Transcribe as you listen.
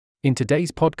In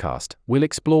today's podcast, we'll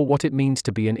explore what it means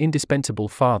to be an indispensable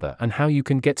father and how you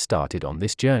can get started on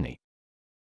this journey.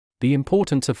 The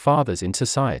importance of fathers in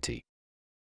society.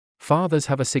 Fathers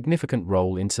have a significant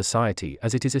role in society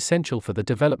as it is essential for the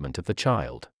development of the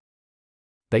child.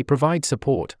 They provide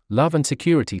support, love, and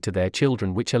security to their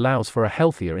children, which allows for a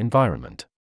healthier environment.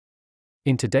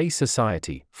 In today's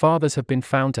society, fathers have been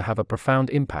found to have a profound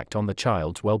impact on the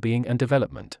child's well-being and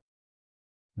development.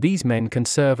 These men can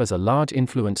serve as a large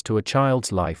influence to a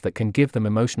child's life that can give them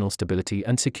emotional stability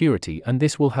and security, and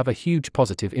this will have a huge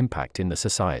positive impact in the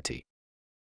society.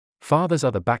 Fathers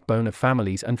are the backbone of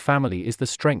families, and family is the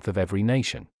strength of every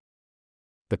nation.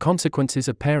 The consequences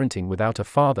of parenting without a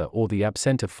father or the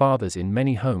absence of fathers in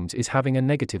many homes is having a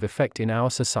negative effect in our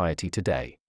society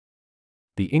today.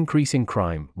 The increase in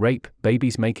crime, rape,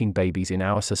 babies making babies in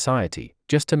our society,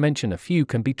 just to mention a few,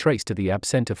 can be traced to the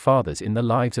absence of fathers in the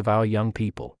lives of our young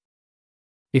people.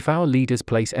 If our leaders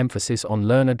place emphasis on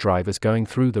learner drivers going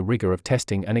through the rigor of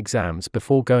testing and exams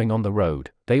before going on the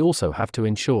road, they also have to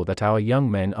ensure that our young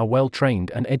men are well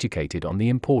trained and educated on the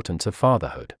importance of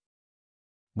fatherhood.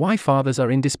 Why fathers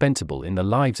are indispensable in the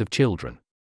lives of children.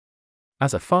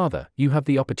 As a father, you have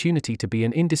the opportunity to be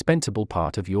an indispensable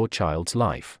part of your child's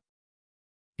life.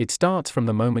 It starts from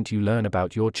the moment you learn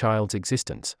about your child's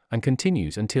existence, and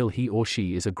continues until he or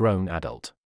she is a grown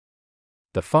adult.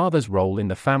 The father's role in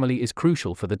the family is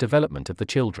crucial for the development of the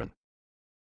children.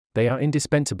 They are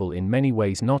indispensable in many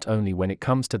ways, not only when it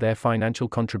comes to their financial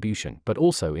contribution, but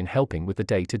also in helping with the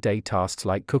day-to-day tasks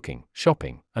like cooking,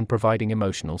 shopping, and providing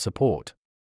emotional support.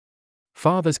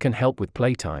 Fathers can help with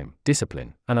playtime,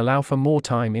 discipline, and allow for more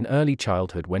time in early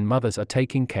childhood when mothers are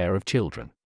taking care of children.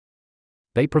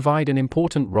 They provide an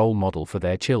important role model for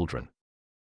their children.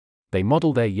 They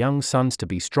model their young sons to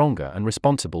be stronger and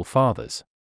responsible fathers.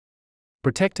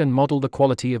 Protect and model the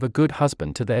quality of a good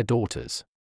husband to their daughters.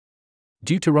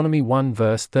 Deuteronomy 1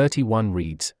 verse 31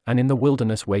 reads, "And in the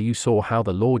wilderness where you saw how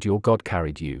the Lord your God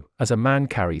carried you, as a man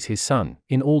carries his son,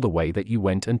 in all the way that you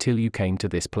went until you came to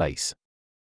this place."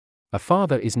 A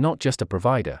father is not just a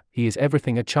provider, he is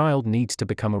everything a child needs to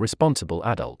become a responsible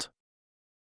adult.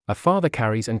 A father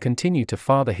carries and continue to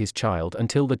father his child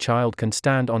until the child can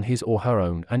stand on his or her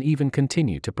own and even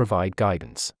continue to provide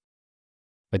guidance.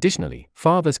 Additionally,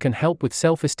 fathers can help with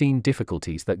self-esteem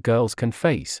difficulties that girls can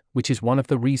face, which is one of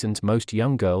the reasons most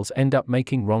young girls end up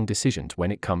making wrong decisions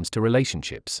when it comes to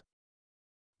relationships.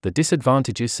 The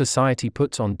disadvantages society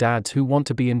puts on dads who want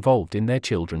to be involved in their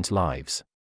children's lives.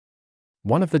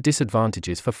 One of the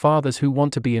disadvantages for fathers who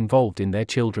want to be involved in their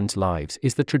children's lives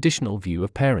is the traditional view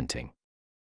of parenting.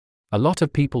 A lot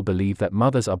of people believe that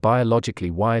mothers are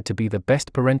biologically wired to be the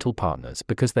best parental partners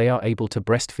because they are able to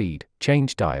breastfeed,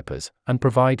 change diapers, and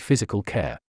provide physical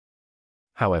care.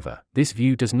 However, this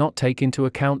view does not take into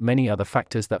account many other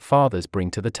factors that fathers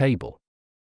bring to the table.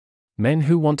 Men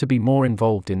who want to be more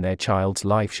involved in their child's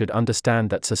life should understand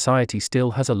that society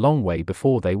still has a long way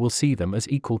before they will see them as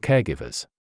equal caregivers.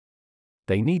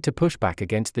 They need to push back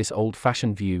against this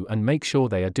old-fashioned view and make sure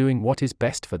they are doing what is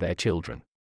best for their children.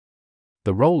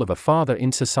 The role of a father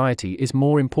in society is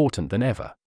more important than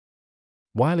ever.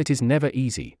 While it is never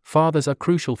easy, fathers are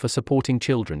crucial for supporting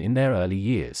children in their early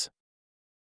years.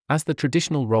 As the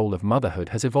traditional role of motherhood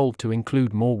has evolved to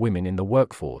include more women in the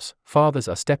workforce, fathers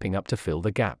are stepping up to fill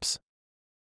the gaps.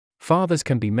 Fathers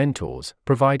can be mentors,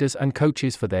 providers, and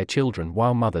coaches for their children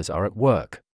while mothers are at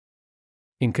work.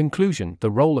 In conclusion,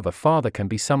 the role of a father can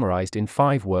be summarized in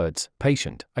 5 words: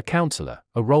 patient, a counselor,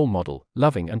 a role model,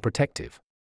 loving, and protective.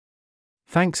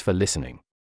 Thanks for listening.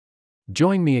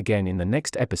 Join me again in the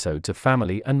next episodes of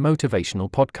Family and Motivational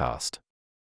Podcast.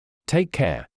 Take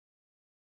care.